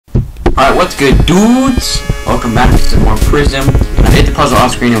Alright, what's good, dudes? Welcome back to more Prism. I did the puzzle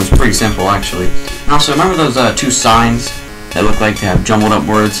off screen. It was pretty simple, actually. And also, remember those two signs that look like they have jumbled up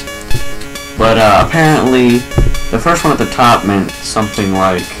words? But apparently, the first one at the top meant something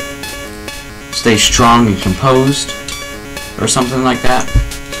like stay strong and composed, or something like that.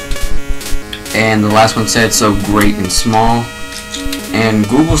 And the last one said so great and small. And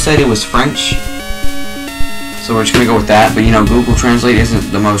Google said it was French, so we're just gonna go with that. But you know, Google Translate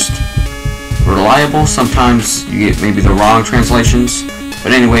isn't the most reliable. Sometimes you get maybe the wrong translations.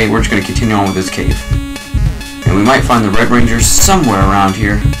 But anyway, we're just gonna continue on with this cave, and we might find the Red Rangers somewhere around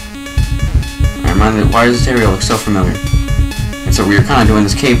here. I remind me, why does this area look so familiar? And so we are kind of doing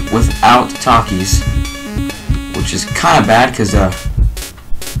this cave without talkies, which is kind of bad because okay,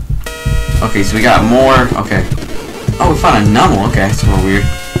 so we got more. Okay. Oh, we found a numble. Okay, that's a little weird.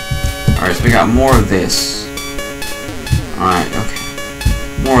 Alright, so we got more of this. Alright, okay.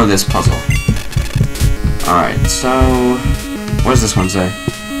 More of this puzzle. Alright, so what does this one say?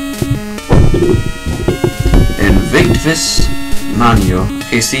 Invictus Manio.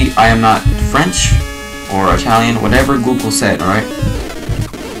 Okay, see, I am not French or Italian, whatever Google said, alright?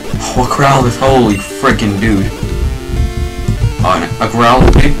 Oh, a Growlithe, holy freaking dude. Oh, and a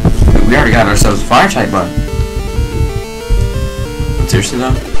Growlithe. We already got ourselves a fire type bud. Seriously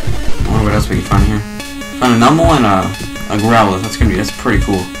though? I wonder what else we can find here. Found a numble and a Growlithe. That's pretty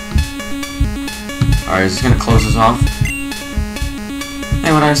cool. Alright, is this gonna close this off?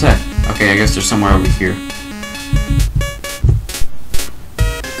 Hey, what did I say? Okay, I guess there's somewhere over here.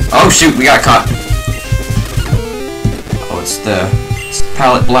 Oh shoot, we got caught. Oh, it's the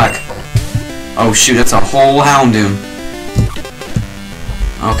palette black. Oh shoot, that's a whole Houndoom.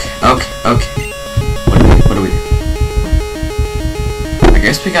 Okay. What do we do? I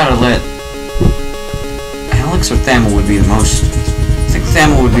guess we gotta let Alex or Thamel would be the most. I think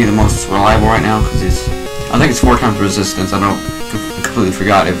Thamel would be the most reliable right now because I think it's 4 times resistance. I completely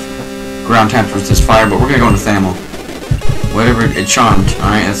forgot if ground temp resists fire, but we're gonna go into Thamel. Whatever it charmed.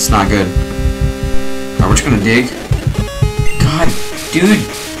 All right, that's not good. Alright, we're just gonna dig. God, dude,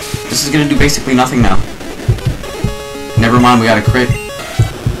 this is gonna do basically nothing now. Never mind, we got a crit.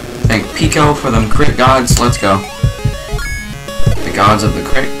 Thank Pico for them crit gods. Let's go. The gods of the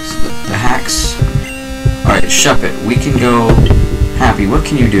crits, the hacks. Alright, Shuppet, we can go Happy. What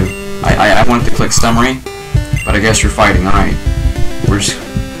can you do? I wanted to click summary, but I guess you're fighting. Alright. We're just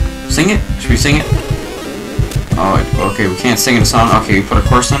sing it? Should we sing it? Oh, okay, we can't sing in a song. Okay, you put a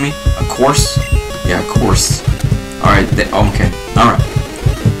course on me? A course? Yeah, a course. Alright, okay. Alright.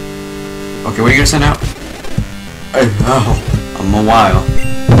 Okay, what are you gonna send out? Oh, a Mawile.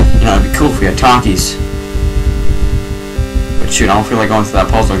 You know, it'd be cool if we had talkies. But shoot, I don't feel like going through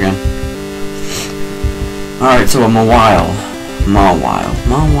that puzzle again. Alright, so a Mawile.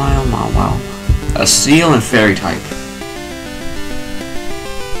 A Seal and Fairy type.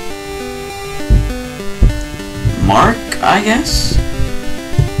 Mark, I guess?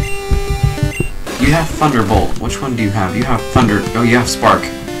 You have Thunderbolt. Which one do you have? You have Thunder. Oh, you have Spark.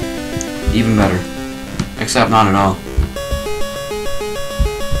 Even better. Except not at all.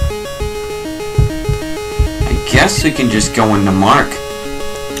 I guess we can just go into Mark.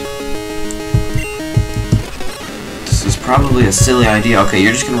 This is probably a silly idea. Okay,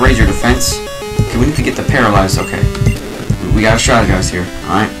 you're just gonna raise your defense. Okay, we need to get the paralyzed. Okay. We gotta strategize here.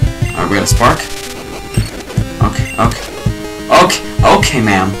 Alright. Alright, we got a Spark. Okay,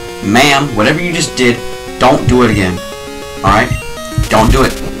 ma'am. Ma'am, whatever you just did, don't do it again. Alright? Don't do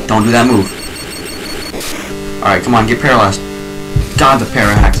it. Don't do that move. Alright, come on, get paralyzed. God, the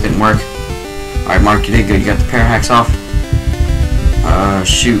para-hacks didn't work. Alright, Mark, you did good. You got the para-hacks off.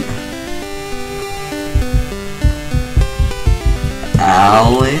 Shoot.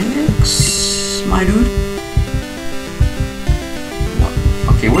 Alex, my dude?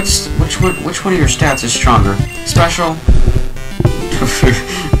 Okay, which one of your stats is stronger? Special?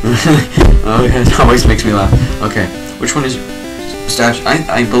 Oh, it always makes me laugh. Okay, which one is stats?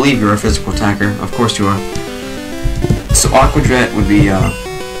 I believe you're a physical attacker. Of course you are. So Aqua Jet would be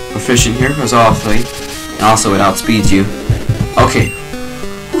efficient here, because obviously, and also it outspeeds you. Okay,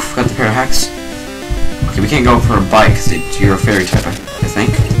 oof, got the pair of hacks. Okay, we can't go for a bite because you're a fairy type, I think.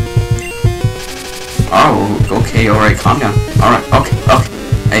 Oh, okay, alright, calm down. Alright, okay.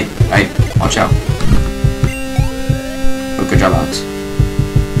 Hey, watch out. Oh, good job, Alex.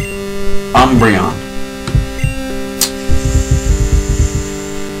 Umbreon.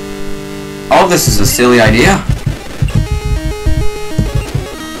 All this is a silly idea.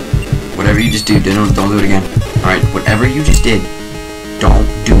 Whatever you just did, don't do it again. Alright, whatever you just did, don't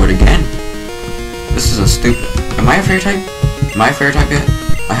do it again. This is a stupid... Am I a fairy type? Am I a fairy type yet?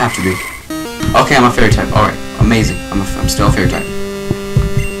 I have to be. Okay, I'm a fairy type. Alright, amazing. I'm still a fairy type.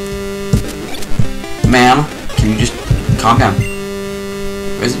 Ma'am, can you just calm down?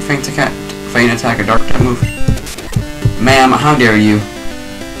 Isn't feint attack a dark type move? Ma'am, how dare you?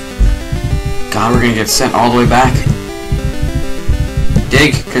 God, we're gonna get sent all the way back.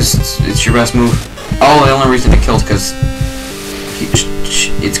 Dig, because it's your best move. Oh, the only reason it kills because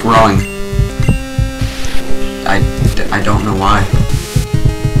it's growing. I don't know why.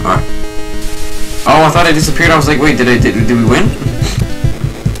 Alright. Oh, I thought it disappeared. I was like, wait, did we win?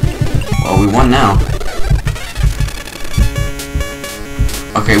 Well, we won now.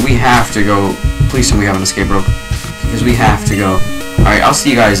 Okay, we have to go. Please tell me we have an escape rope. Because we have to go. Alright, I'll see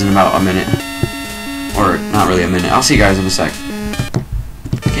you guys in about a minute. Or, not really a minute. I'll see you guys in a sec.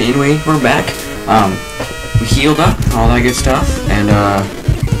 Okay, anyway, we're back. We healed up, all that good stuff. And,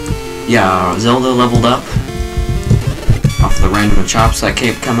 yeah, Zelda leveled up. Off the random chops that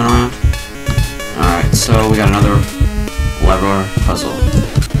kept coming around. Alright, so we got another lever puzzle.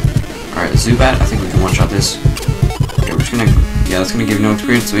 Alright, Zubat, I think we can one-shot this. Okay, we're just gonna... Yeah, that's gonna give no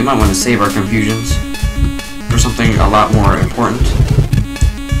experience, so we might want to save our confusions for something a lot more important.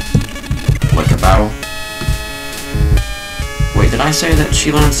 Like a battle. Wait, did I say that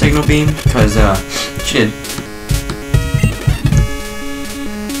she learned Signal Beam? Because, she did.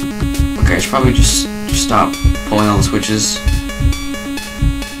 Okay, I should probably just stop pulling all the switches.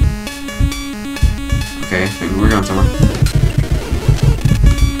 Okay, maybe we're going somewhere.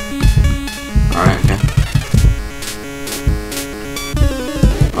 Alright, okay.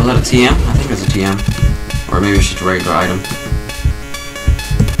 Was that a TM? I think it's a TM. Or maybe it's just a regular item.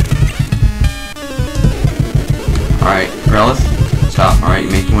 Alright, Grelith, stop. Alright,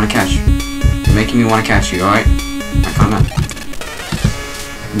 you're making me want to catch. You're making me want to catch you, alright? Alright, calm down.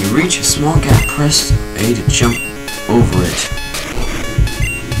 When you reach a small gap, press A to jump over it.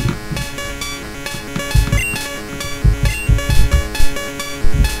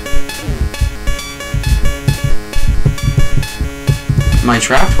 Am I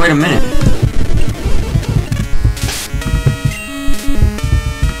trapped? Wait a minute.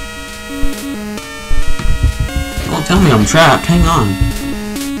 Don't tell me I'm trapped. Hang on.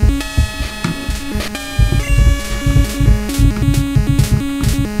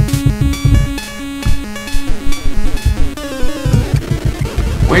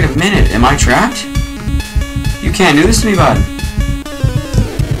 Wait a minute. Am I trapped? You can't do this to me, bud.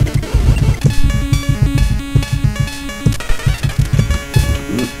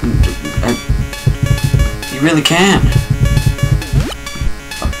 You really can.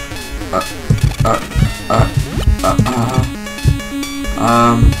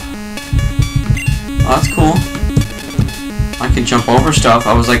 Oh, that's cool. I can jump over stuff.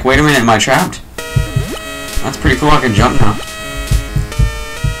 I was like, wait a minute, am I trapped? That's pretty cool. I can jump now.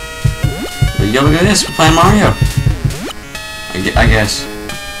 But yo, look at this. We're playing Mario. I guess.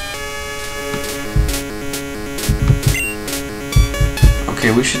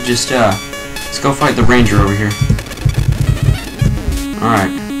 Okay, we should just let's go fight the ranger over here.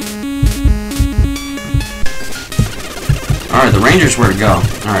 Alright. Alright, the ranger's where to go.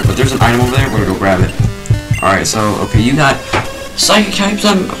 Alright, but there's an item over there. We're gonna go grab it. Alright, so, okay, you got psychic types,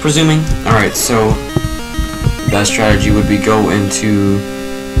 I'm presuming. Alright, so best strategy would be go into...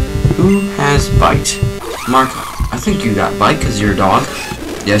 Who has bite? Mark, I think you got bite because you're a dog.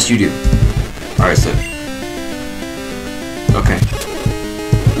 Yes, you do. Alright, so... Okay.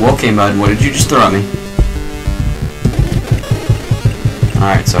 Well, okay, bud, what did you just throw at me?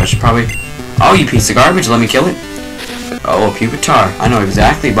 Alright, so I should probably... Oh, you piece of garbage, let me kill it. Oh, a pupitar. I know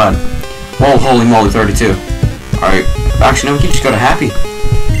exactly, bud. Whoa, holy moly, 32. Alright, actually, no, we can just go to happy.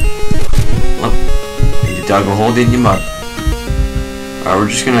 Look, you dug a hole, didn't you, bud? Alright, we're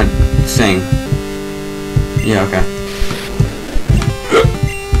just gonna sing. Yeah, okay.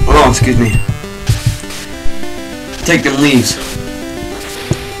 Oh, excuse me. Take them leaves.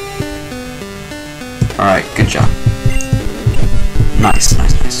 Alright, good job. Nice,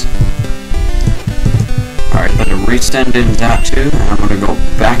 nice, nice. Alright, better resend in that too, and I'm gonna go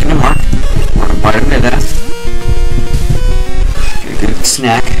back into Mark. We're gonna bite him to death. Get a good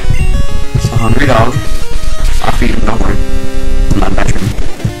snack. It's a hungry dog. I'll feed him, don't worry. I'm not badgering him.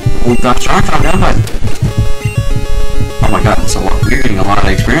 Oh gosh, I'm calm down, bud. Oh my god, it's a lot. We're getting a lot of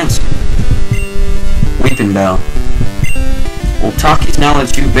experience. Weeping Bell. Well, Talkies, now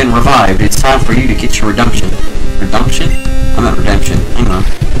that you've been revived, it's time for you to get your redemption. Redemption? I meant redemption. Hang on.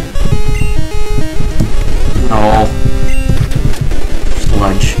 No.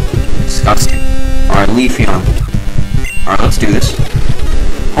 Sludge. Disgusting. Alright, Leafeon. Alright, let's do this.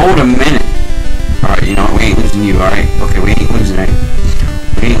 Hold a minute. Alright, you know what? We ain't losing you, alright? Okay, we ain't losing it.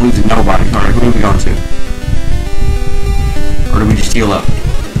 We ain't losing nobody. Alright, who are we going to? Or do we just heal up?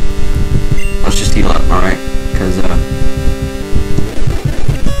 Let's just heal up, alright? Because,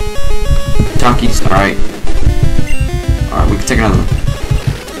 Taki's, alright. Alright, we can take another one.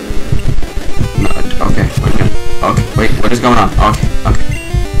 No, okay, okay, wait, what is going on? Okay.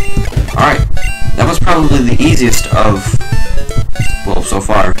 Alright, that was probably the easiest of, well, so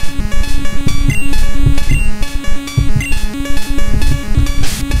far.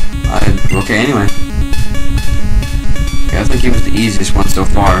 Okay, anyway. Okay, I think it was the easiest one so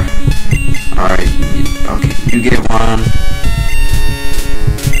far. Alright, okay, you get one.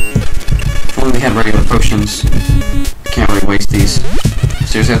 If only we had regular potions. Can't really waste these.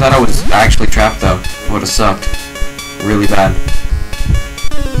 Seriously, I thought I was actually trapped though. It would have sucked. Really bad.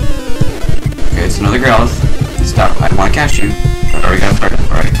 Okay, it's another Growlithe. Stop, I want to catch you. I already got a fire.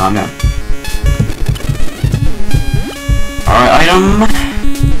 Alright, calm down. Alright, item.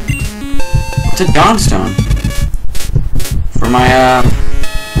 It's a Dawnstone. For my,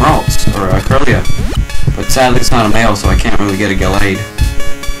 Ralts, or Curlia. But sadly it's not a male, so I can't really get a Gallade.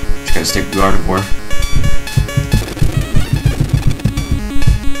 Just gotta stick to Gardevoir.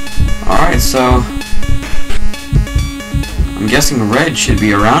 Alright, so I'm guessing Red should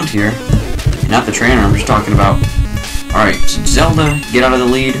be around here. Not the trainer, I'm just talking about. Alright, so Zelda, get out of the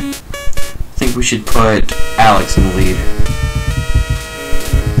lead. I think we should put Alex in the lead.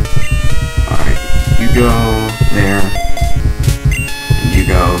 Alright, you go there. And you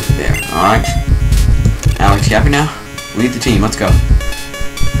go there. Alright. Alex, you happy now? Lead the team, let's go.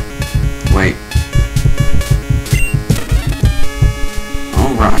 Wait.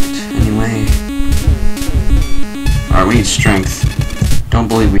 Alright, anyway. Alright, we need strength. Don't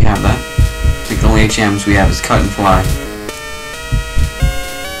believe we have that. I think the only HMs we have is Cut and Fly.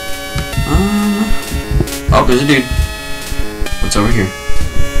 Oh, there's a dude. What's over here?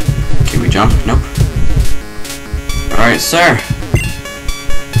 Can we jump? Nope. Alright, sir.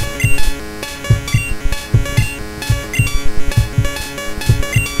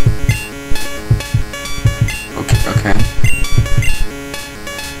 Okay.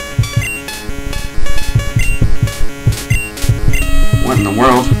 What in the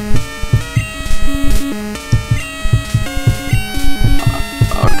world?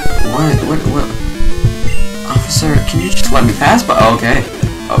 What? Officer, can you just let me pass? But okay.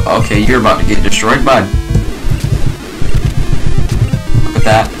 Okay, you're about to get destroyed, bud. Look at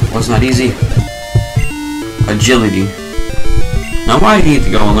that. Was not easy. Agility. Now why do you need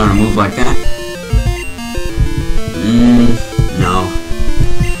to go and learn a move like that? No.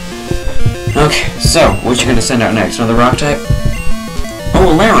 Okay, so what you gonna send out next? Another rock type?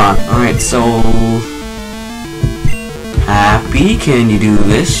 Oh, Laron. Alright, so Happy, can you do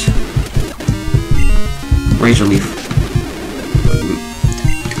this? Razor Leaf.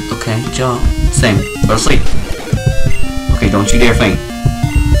 Okay, Joe. Same. Go to sleep. Okay, don't you dare faint.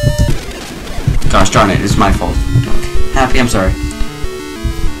 Gosh darn it, it's my fault. Okay. Happy, I'm sorry.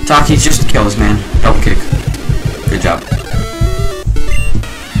 Taki's just to kill this man. Double kick. Good job.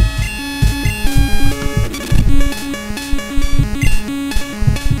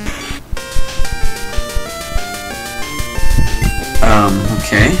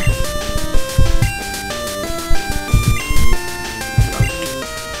 Okay.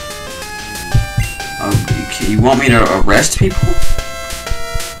 Okay, you want me to arrest people?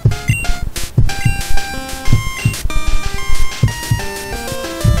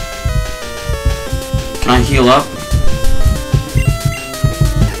 Can I heal up?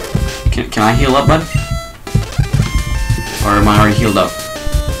 Can I heal up, bud? Or am I already healed up?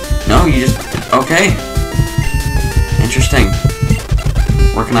 No, you just... Okay. Interesting.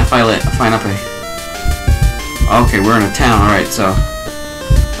 Where can I find up a... Okay, we're in a town, alright, so...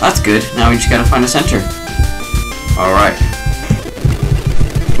 That's good. Now we just gotta find a center. Alright.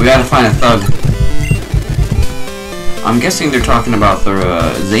 We gotta find a thug. I'm guessing they're talking about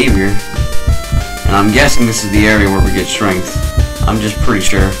the Xavier. And I'm guessing this is the area where we get strength. I'm just pretty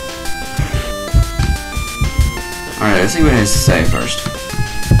sure. Alright, let's see what it has to say first.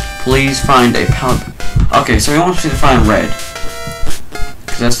 Please find a pallet. Okay, so he wants me to find Red.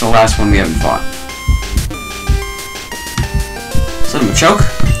 Because that's the last one we haven't fought. Send him a choke?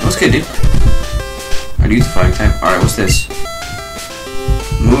 That was good, dude. I'd use the fighting type. Alright, what's this?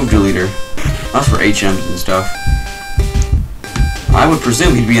 Move deleter. That's for HMs and stuff. I would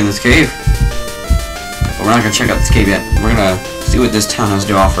presume he'd be in this cave. But we're not gonna check out this cave yet. We're gonna see what this town has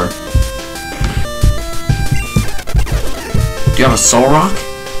to offer. Do you have a soul rock?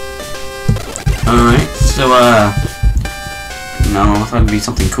 Alright, so no, I thought it'd be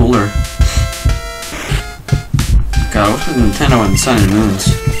something cooler. God, what's with Nintendo and Sun and Moons?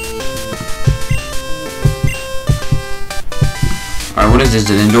 Alright, what is this?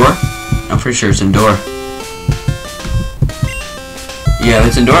 Is it indoor? I'm pretty sure it's indoor. Yeah,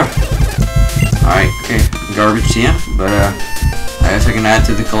 it's indoor. Alright, okay. Garbage TM, but I guess I can add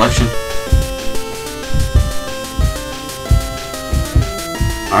to the collection.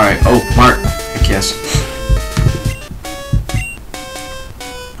 Alright, oh, Mark. Heck yes.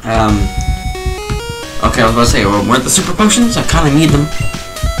 Okay, I was about to say, where are the super potions? I kinda need them.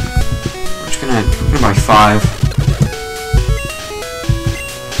 We're just gonna buy 5.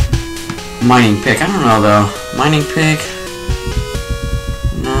 Mining pick, I don't know though. Mining pick?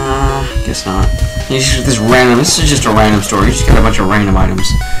 Nah, guess not. This is just a random store. You just got a bunch of random items.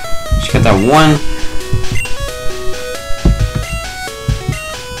 Just got that one.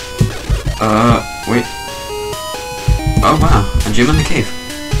 Wait. Oh wow, a gym in the cave.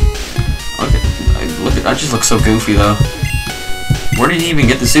 I just look so goofy though. Where did he even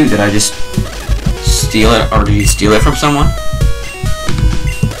get the suit? Did I just steal it, or did he steal it from someone?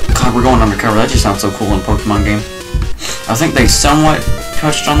 God, we're going undercover. That just sounds so cool in a Pokemon game. I think they somewhat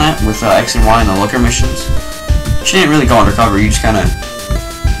touched on that with X and Y and the looker missions. But you didn't really go undercover. You just kind of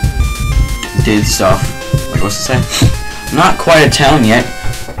did stuff. Like, what's it say? Not quite a town yet.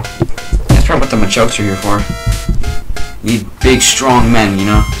 That's probably what the Machokes are here for. Need big, strong men, you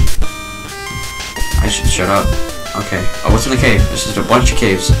know. I should shut up. Okay. Oh, what's in the cave? There's just a bunch of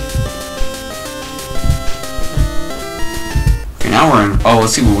caves. Okay, now we're in. Oh,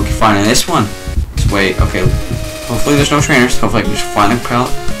 let's see what we can find in this one. Just wait. Okay. Hopefully there's no trainers. Hopefully I can just find a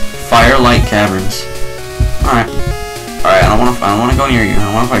Firelight Caverns. Alright. Alright, I don't wanna go near you. I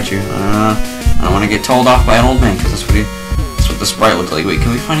don't wanna fight you. I don't wanna get told off by an old man, because that's what the sprite looked like. Wait,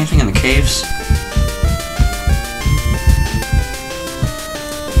 can we find anything in the caves?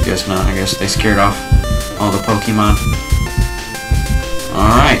 Guess not. I guess they scared off all the Pokemon.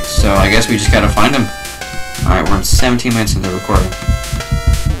 Alright, so I guess we just gotta find them. Alright, we're in 17 minutes into recording.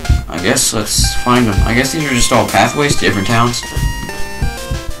 I guess let's find them. I guess these are just all pathways to different towns.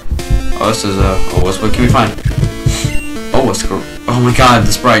 Oh, this is what can we find? Oh, what's the... Oh my god,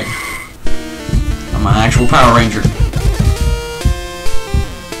 the sprite. I'm an actual Power Ranger.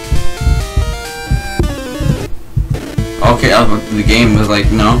 Okay, the game was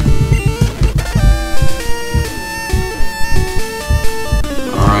like, no.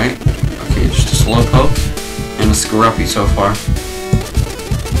 Alright. Okay, just a Slowpoke and a Scorupy so far.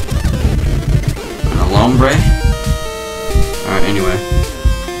 And a Lombre. Alright, anyway.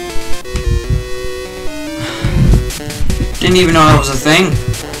 Didn't even know that was a thing.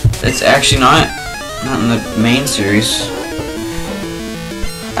 It's actually not in the main series.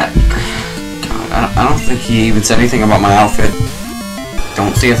 I don't think he even said anything about my outfit.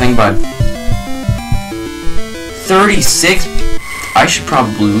 Don't see a thing, bud. 36? I should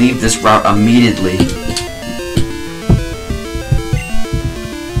probably leave this route immediately.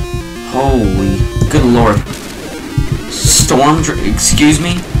 Holy, good lord. Excuse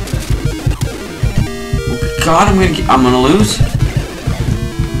me? Oh god, I'm gonna lose?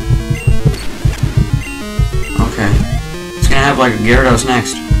 Okay. It's gonna have like a Gyarados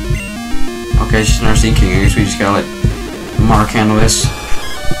next. Okay, it's just another Sea King. I guess we just gotta let Mark handle this.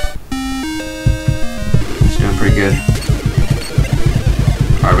 He's doing pretty good.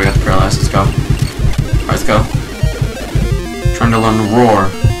 Alright, we got the Paralyze. Let's go. Alright, let's go. Trying to learn the Roar.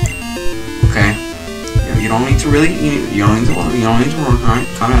 Okay. You don't need to really. You don't need to roar. Alright,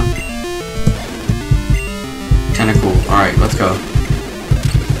 calm down. Tentacool. Alright, let's go.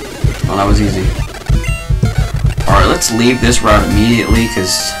 Well, that was easy. Alright, let's leave this route immediately,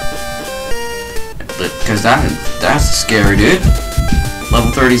 because that's scary, dude.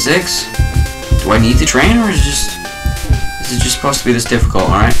 Level 36. Do I need to train, or is it just supposed to be this difficult?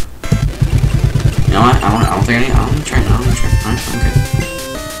 All right. You know what? I don't think I don't need to train. All right, I'm good.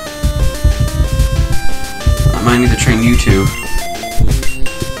 I might need to train you two.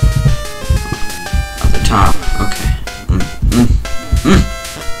 At the top. Okay.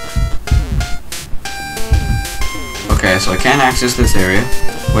 Okay, so I can't access this area.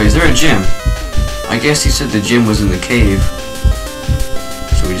 Wait, is there a gym? I guess he said the gym was in the cave.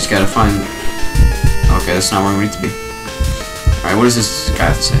 So we just gotta find... Okay, that's not where we need to be. Alright, what does this guy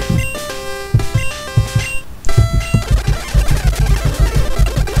have to say?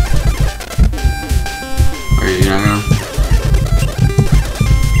 Are you not gonna...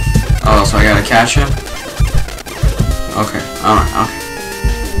 Oh, so I gotta catch him? Okay, alright, okay.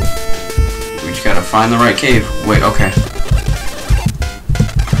 We just gotta find the right cave. Wait, okay.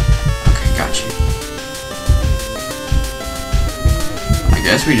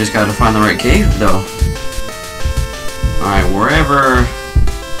 I guess we just gotta find the right cave, though. Alright, wherever...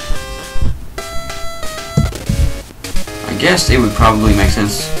 I guess it would probably make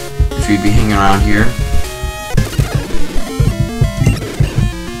sense if you'd be hanging around here.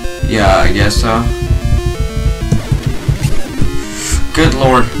 Yeah, I guess so. Good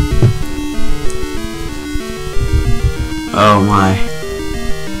lord. Oh my.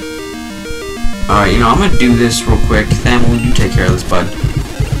 Alright, you know, I'm gonna do this real quick. Thamel, you take care of this, bud.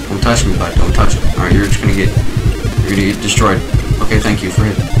 Don't touch me, bud. Don't touch me. Alright, you're gonna get destroyed. Okay, thank you for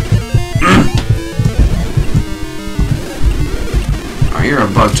hitting. Alright, you're a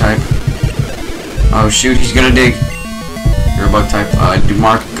bug type. Oh shoot, he's gonna dig. You're a bug type. Do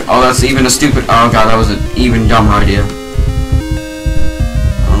mark. Oh, that's even a stupid. Oh god, that was an even dumber idea. I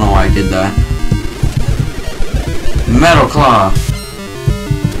don't know why I did that. Metal Claw.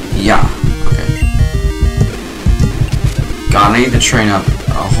 Yeah. Okay. God, I need to train up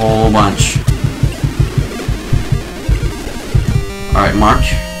a whole bunch. Alright, Mark.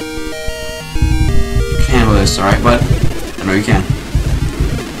 You can handle this, alright, bud? I know you can.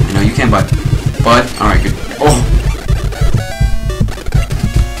 I know you can, bud. Bud? Alright, good. Oh!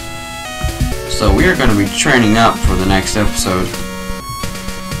 So we are going to be training up for the next episode.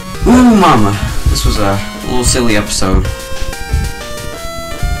 Ooh, mama. This was a little silly episode.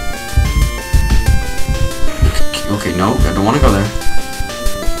 Okay, no, I don't want to go there.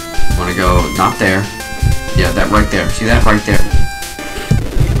 I want to go, not there. Yeah, that right there. See that right there?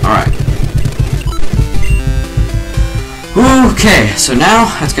 Alright. Okay, so now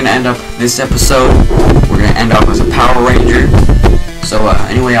that's going to end up this episode. We're going to end up as a Power Ranger. So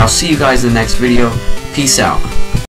anyway, I'll see you guys in the next video. Peace out.